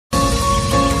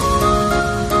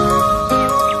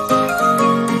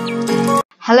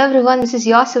Hello everyone, this is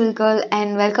your Civil Girl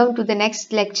and welcome to the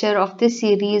next lecture of this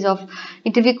series of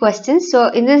interview questions. So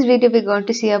in this video we're going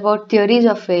to see about theories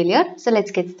of failure. So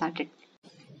let's get started.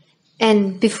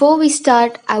 And before we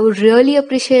start, I would really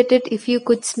appreciate it if you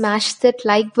could smash that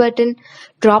like button,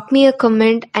 drop me a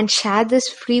comment and share this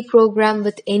free program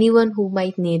with anyone who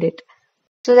might need it.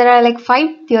 So there are like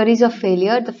 5 theories of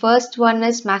failure. The first one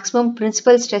is maximum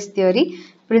principal stress theory,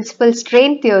 principal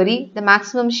strain theory, the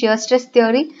maximum shear stress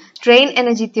theory, strain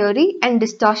energy theory and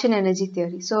distortion energy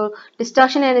theory. So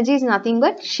distortion energy is nothing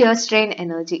but shear strain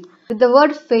energy. With the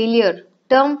word failure,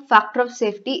 term factor of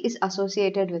safety is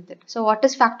associated with it. So what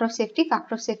is factor of safety?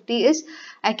 Factor of safety is,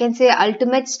 I can say,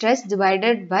 ultimate stress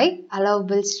divided by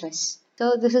allowable stress.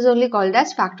 So this is only called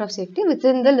as factor of safety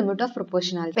within the limit of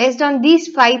proportionality. Based on these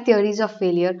 5 theories of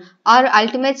failure, our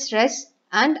ultimate stress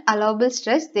and allowable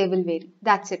stress, they will vary.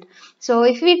 That's it. So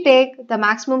if we take the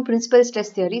maximum principal stress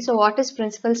theory, so what is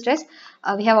principal stress?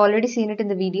 We have already seen it in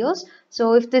the videos.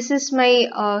 So if this is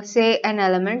my say an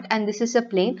element and this is a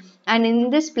plane, and in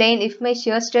this plane if my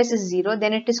shear stress is 0,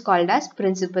 then it is called as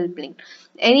principal plane.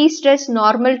 Any stress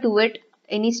normal to it,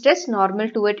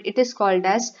 it is called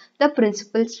as the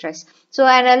principal stress. So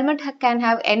an element can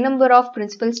have n number of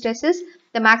principal stresses.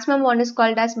 The maximum one is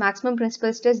called as maximum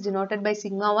principal stress denoted by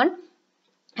sigma 1,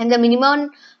 and the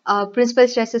minimum principal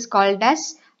stress is called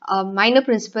as minor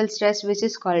principal stress, which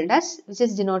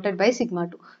is denoted by sigma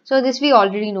 2. So this we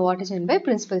already know what is meant by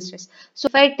principal stress. So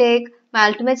if I take my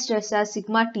ultimate stress as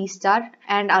sigma t star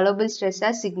and allowable stress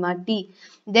as sigma t,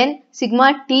 then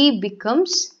sigma t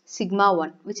becomes sigma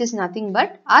 1, which is nothing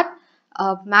but our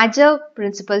major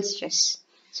principal stress.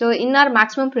 So in our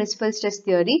maximum principal stress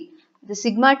theory, the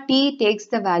sigma t takes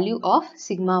the value of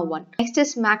sigma 1. Next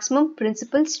is maximum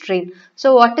principal strain.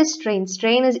 So what is strain?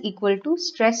 Strain is equal to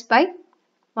stress by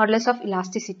modulus of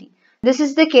elasticity. This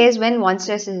is the case when one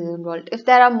stress is involved. If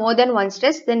there are more than one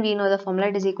stress, then we know the formula,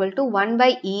 it is equal to 1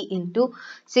 by E into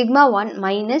sigma 1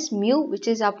 minus mu, which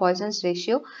is our Poisson's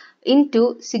ratio,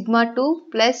 into sigma 2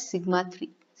 plus sigma 3.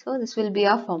 So this will be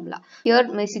our formula. Here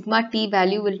my sigma t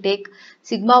value will take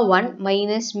sigma 1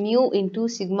 minus mu into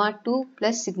sigma 2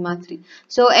 plus sigma 3.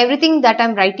 So everything that I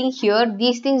am writing here,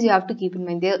 these things you have to keep in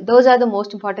mind. Those are the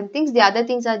most important things. The other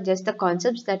things are just the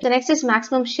concepts. So next is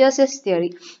maximum shear stress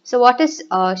theory. So what is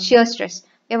shear stress?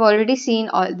 We have already seen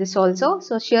all this also.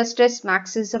 So shear stress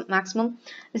maximum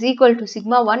is equal to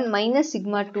sigma 1 minus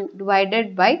sigma 2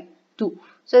 divided by 2.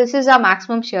 So this is our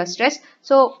maximum shear stress.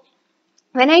 So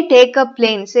when I take a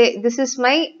plane, say this is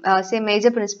my say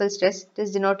major principal stress, it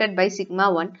is denoted by sigma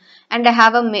 1, and I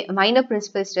have a minor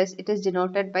principal stress, it is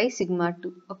denoted by sigma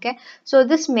 2. Okay, so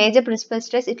this major principal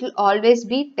stress, it will always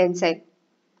be tensile,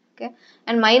 okay,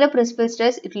 and minor principal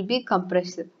stress, it will be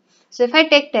compressive. So if I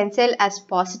take tensile as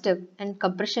positive and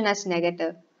compression as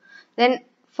negative, then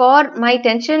for my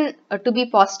tension to be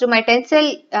positive, my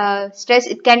tensile stress,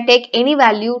 it can take any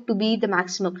value to be the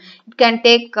maximum. It can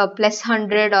take plus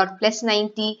 100 or plus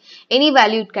 90, any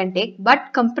value it can take.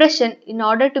 But compression, in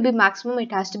order to be maximum,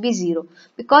 it has to be 0.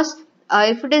 Because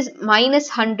if it is minus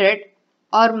 100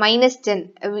 or minus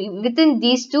 10, within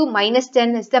these two, minus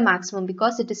 10 is the maximum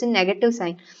because it is in negative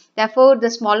sign. Therefore,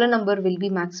 the smaller number will be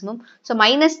maximum. So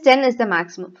minus 10 is the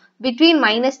maximum. Between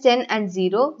minus 10 and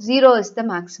 0, 0 is the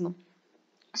maximum.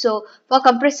 So for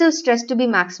compressive stress to be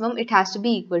maximum, it has to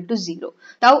be equal to 0.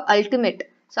 Now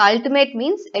ultimate. So ultimate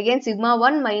means again sigma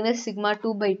 1 minus sigma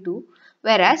 2 by 2,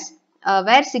 whereas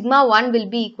where sigma 1 will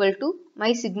be equal to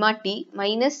my sigma t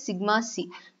minus sigma c,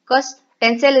 because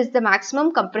tensile is the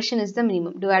maximum, compression is the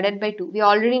minimum, divided by 2. We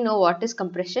already know what is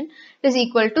compression. It is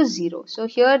equal to 0. So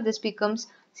here this becomes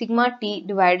sigma t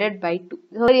divided by 2.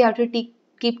 So you have to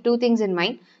keep two things in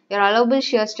mind. Your allowable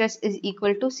shear stress is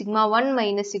equal to sigma 1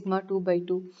 minus sigma 2 by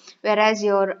 2, whereas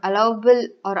your allowable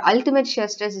or ultimate shear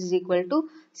stress is equal to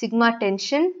sigma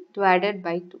tension divided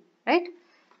by 2, right?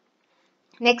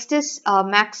 Next is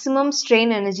maximum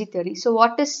strain energy theory. So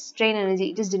what is strain energy?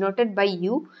 It is denoted by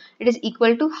U. It is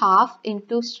equal to half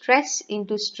into stress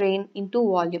into strain into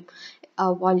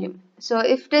volume. So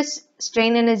if it is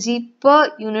strain energy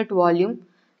per unit volume,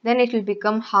 then it will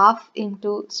become half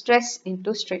into stress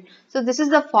into strain. So this is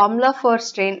the formula for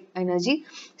strain energy.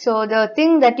 So the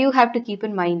thing that you have to keep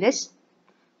in mind is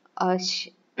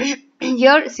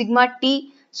here sigma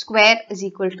t square is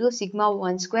equal to sigma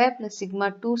 1 square plus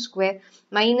sigma 2 square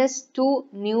minus 2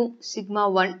 nu sigma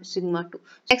 1 sigma 2.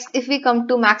 Next, if we come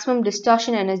to maximum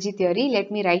distortion energy theory, let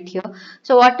me write here.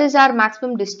 So what is our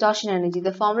maximum distortion energy?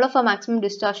 The formula for maximum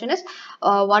distortion is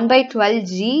 1 by 12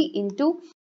 g into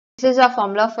This is a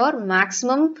formula for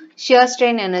maximum shear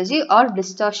strain energy or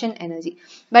distortion energy.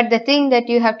 But the thing that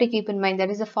you have to keep in mind, that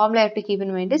is the formula you have to keep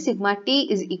in mind, is sigma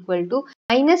T is equal to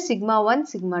minus sigma 1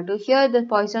 sigma 2. Here the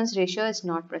Poisson's ratio is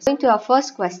not present. Going to our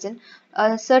first question,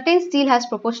 a certain steel has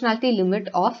proportionality limit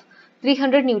of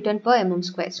 300 Newton per mm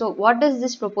square. So what does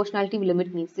this proportionality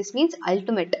limit mean? This means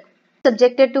ultimate.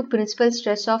 Subjected to principal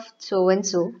stress of so and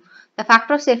so. The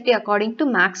factor of safety according to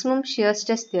maximum shear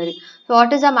stress theory. So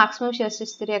what is the maximum shear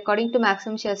stress theory? According to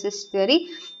maximum shear stress theory,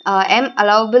 M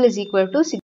allowable is equal to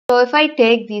sigma. So if I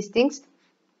take these things,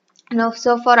 now,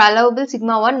 so for allowable,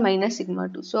 sigma 1 minus sigma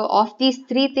 2. So of these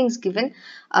three things given,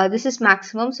 this is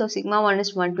maximum. So sigma 1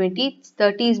 is 120,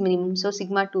 30 is minimum. So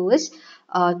sigma 2 is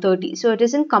 30. So it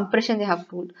is in compression they have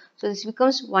told. So this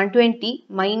becomes 120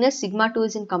 minus sigma 2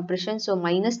 is in compression. So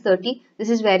minus 30. This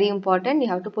is very important. You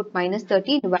have to put minus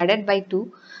 30 divided by 2.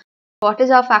 What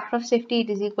is our factor of safety? It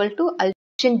is equal to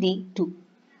option D, 2.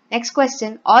 Next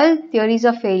question, all theories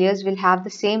of failures will have the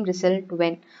same result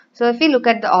when. So if we look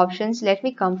at the options, let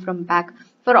me come from back.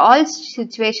 For all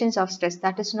situations of stress,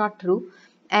 that is not true.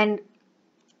 And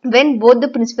when both the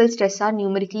principal stress are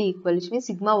numerically equal, which means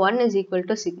sigma 1 is equal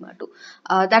to sigma 2.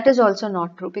 That is also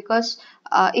not true, because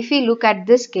if we look at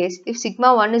this case, if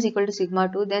sigma 1 is equal to sigma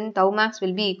 2, then tau max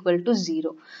will be equal to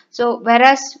 0. So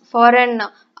whereas for an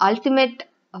ultimate,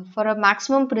 for a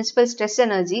maximum principal stress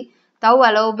energy, tau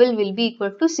allowable will be equal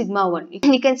to sigma 1.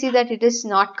 You can see that it is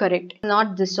not correct.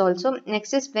 Not this also.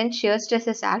 Next is when shear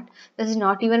stresses act. This is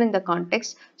not even in the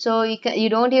context. So you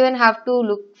don't even have to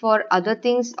look for other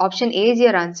things. Option A is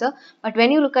your answer. But when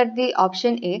you look at the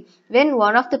option A, when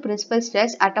one of the principal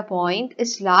stress at a point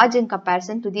is large in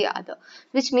comparison to the other,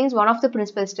 which means one of the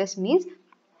principal stress means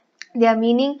they are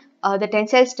meaning the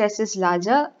tensile stress is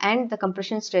larger and the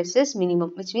compression stress is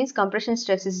minimum, which means compression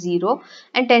stress is 0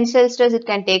 and tensile stress, it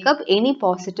can take up any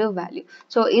positive value.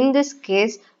 So in this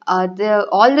case, all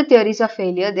the theories of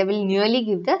failure, they will nearly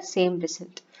give the same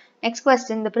result. Next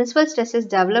question, the principal stress is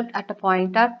developed at a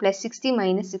point are plus 60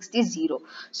 minus 60 0.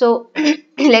 So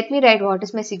let me write what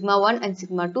is my sigma 1 and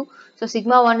sigma 2. So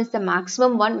sigma 1 is the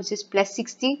maximum one, which is plus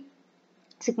 60.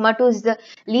 Sigma 2 is the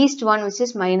least one, which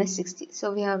is minus 60.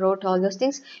 So we have wrote all those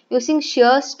things using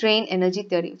shear strain energy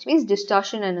theory, which means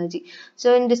distortion energy.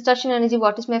 So in distortion energy,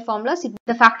 what is my formula?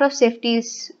 The factor of safety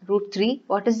is root 3.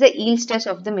 What is the yield stress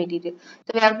of the material?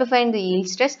 So we have to find the yield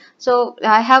stress. So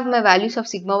I have my values of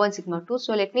sigma 1, sigma 2.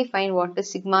 So let me find what is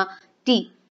sigma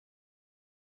T.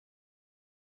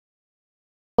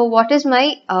 So what is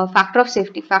my factor of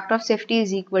safety? Factor of safety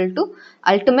is equal to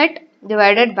ultimate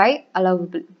divided by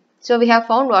allowable. So we have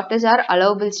found what is our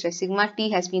allowable stress. Sigma T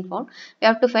has been found. We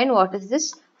have to find what is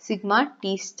this sigma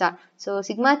T star. So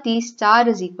sigma T star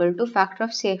is equal to factor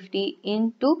of safety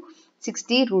into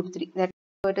 60 root 3. That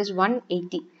so it is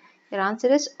 180. Your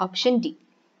answer is option D.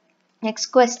 Next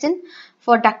question,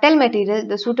 for ductile material,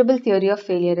 the suitable theory of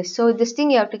failure is. So this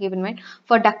thing you have to keep in mind.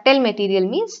 For ductile material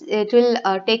means it will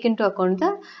take into account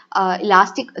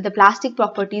the plastic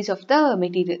properties of the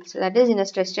material. So that is in a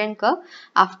stress strain curve.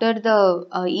 After the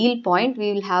yield point,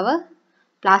 we will have a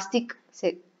plastic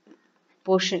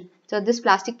portion. So this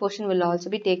plastic portion will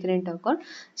also be taken into account.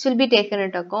 This will be taken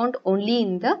into account only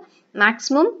in the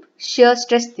maximum shear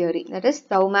stress theory. That is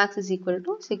tau max is equal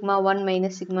to sigma 1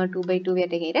 minus sigma 2 by 2. We are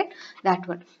taking it, that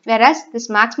one. Whereas this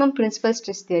maximum principal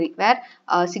stress theory, where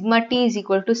sigma T is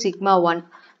equal to sigma 1.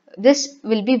 This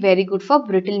will be very good for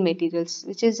brittle materials,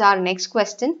 which is our next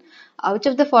question. Which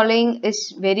of the following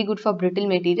is very good for brittle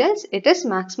materials? It is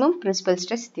maximum principal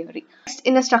stress theory. Next,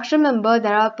 in a structural member,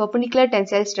 there are perpendicular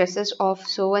tensile stresses of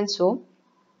so and so.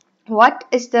 What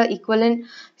is the equivalent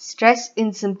stress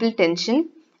in simple tension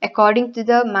according to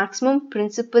the maximum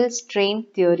principal strain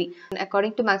theory?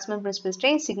 According to maximum principal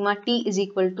strain, sigma T is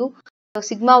equal to, so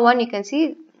sigma 1, you can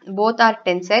see both are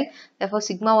tensile, therefore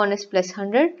sigma 1 is plus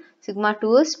 100, sigma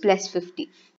 2 is plus 50.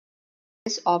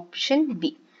 This is option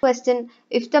B. Question,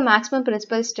 if the maximum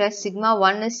principal stress sigma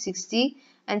 1 is 60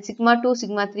 and sigma 2,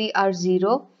 sigma 3 are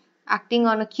 0, acting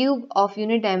on a cube of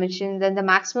unit dimension, then the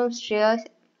maximum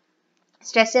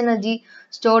stress energy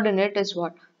stored in it is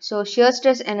what? So shear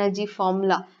stress energy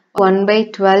formula 1 by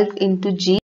 12 into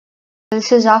G.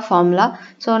 This is our formula.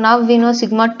 So now we know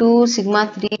sigma 2,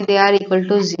 sigma 3, they are equal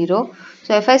to 0.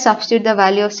 So if I substitute the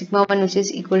value of sigma 1, which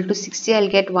is equal to 60, I'll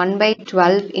get 1 by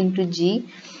 12 into G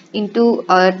into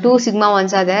 2 sigma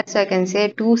 1s are there. So I can say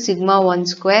 2 sigma 1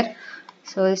 square.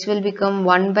 So this will become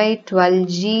 1 by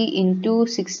 12G into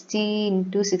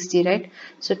 60, right?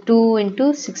 So 2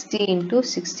 into 60 into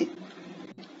 60.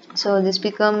 So this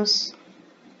becomes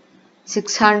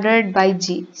 600 by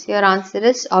G. So your answer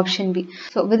is option B.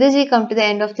 So with this we come to the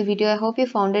end of the video. I hope you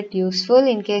found it useful.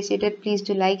 In case you did, please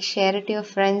do like, share it to your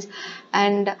friends,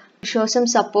 and show some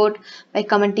support by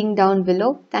commenting down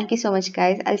below. Thank you so much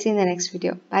guys. I'll see you in the next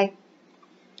video. Bye.